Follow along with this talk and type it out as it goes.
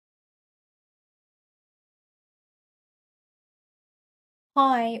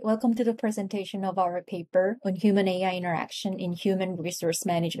Hi, welcome to the presentation of our paper on human AI interaction in human resource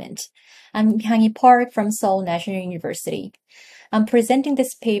management. I'm Hyanghee Park from Seoul National University. I'm presenting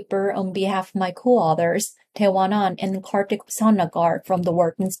this paper on behalf of my co-authors, Daehwan and Kartik Hosanagar from the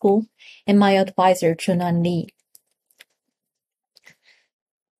Wharton School, and my advisor, Joonhwan Lee.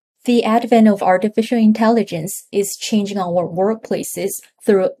 The advent of artificial intelligence is changing our workplaces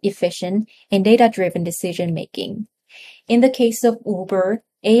through efficient and data-driven decision-making. In the case of Uber,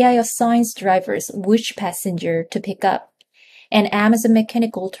 AI assigns drivers which passenger to pick up, and Amazon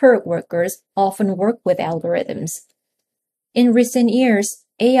Mechanical Turk workers often work with algorithms. In recent years,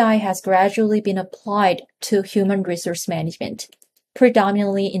 AI has gradually been applied to human resource management,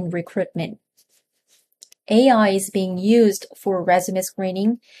 predominantly in recruitment. AI is being used for resume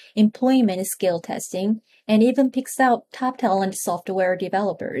screening, employment skill testing, and even picks out top talent software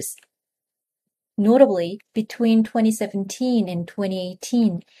developers. Notably, between 2017 and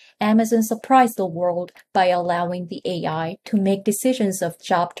 2018, Amazon surprised the world by allowing the AI to make decisions of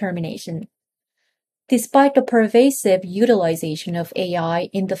job termination. Despite the pervasive utilization of AI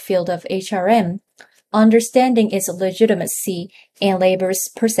in the field of HRM, understanding its legitimacy and labor's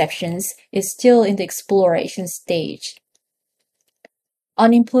perceptions is still in the exploration stage.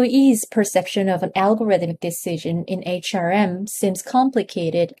 An employee's perception of an algorithmic decision in HRM seems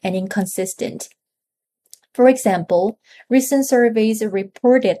complicated and inconsistent. For example, recent surveys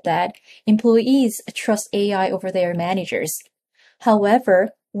reported that employees trust AI over their managers. However,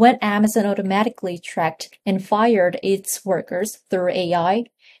 when Amazon automatically tracked and fired its workers through AI,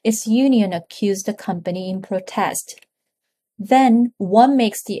 its union accused the company in protest. Then, one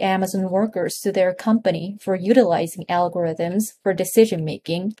makes the Amazon workers sue their company for utilizing algorithms for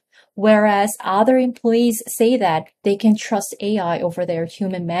decision-making, whereas other employees say that they can trust AI over their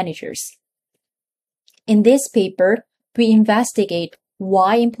human managers. In this paper, we investigate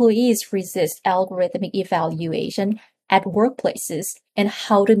why employees resist algorithmic evaluation at workplaces and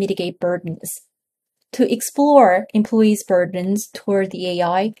how to mitigate burdens. To explore employees' burdens toward the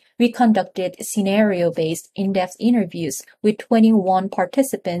AI, we conducted scenario-based in-depth interviews with 21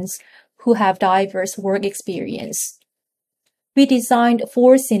 participants who have diverse work experience. We designed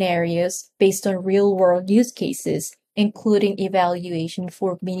 4 scenarios based on real-world use cases, including evaluation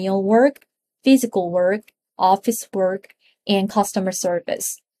for menial work, physical work, office work, and customer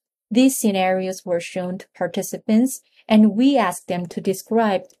service. These scenarios were shown to participants, and we asked them to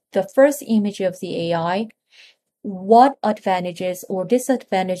describe the first image of the AI, what advantages or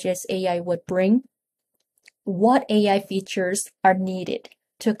disadvantages AI would bring, what AI features are needed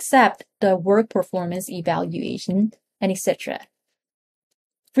to accept the work performance evaluation, and etc.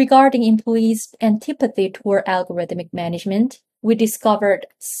 Regarding employees' antipathy toward algorithmic management, we discovered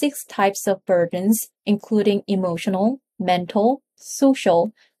 6 types of burdens, including emotional, mental,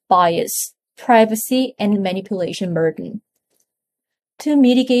 social, bias, privacy, and manipulation burden. To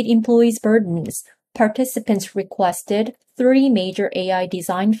mitigate employees' burdens, participants requested 3 major AI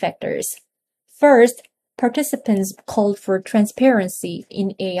design factors. First, participants called for transparency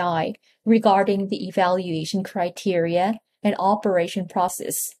in AI regarding the evaluation criteria and operation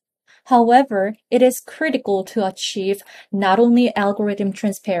process. However, it is critical to achieve not only algorithm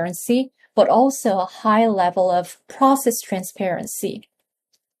transparency, but also a high level of process transparency.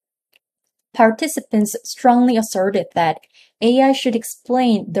 Participants strongly asserted that AI should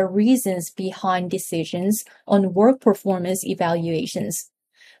explain the reasons behind decisions on work performance evaluations.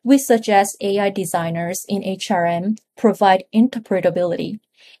 We suggest AI designers in HRM provide interpretability,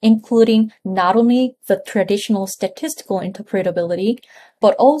 including not only the traditional statistical interpretability,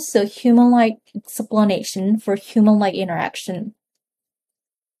 but also human-like explanation for human-like interaction.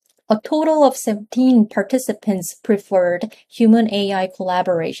 A total of 17 participants preferred human-AI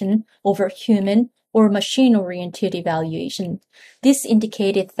collaboration over human or machine-oriented evaluation. This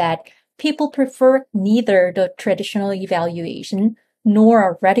indicated that people prefer neither the traditional evaluation nor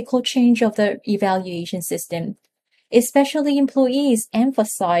a radical change of the evaluation system. Especially employees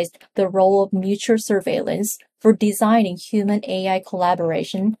emphasized the role of mutual surveillance for designing human-AI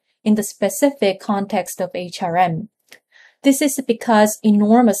collaboration in the specific context of HRM. This is because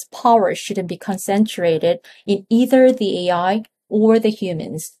enormous power shouldn't be concentrated in either the AI or the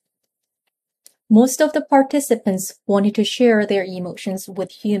humans. Most of the participants wanted to share their emotions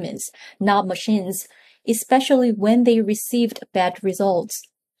with humans, not machines, especially when they received bad results.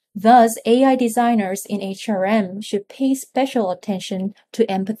 Thus, AI designers in HRM should pay special attention to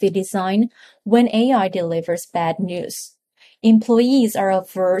empathy design when AI delivers bad news. Employees are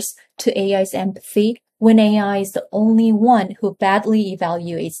averse to AI's empathy when AI is the only one who badly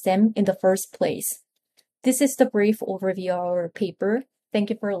evaluates them in the first place. This is the brief overview of our paper. Thank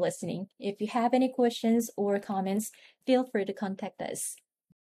you for listening. If you have any questions or comments, feel free to contact us.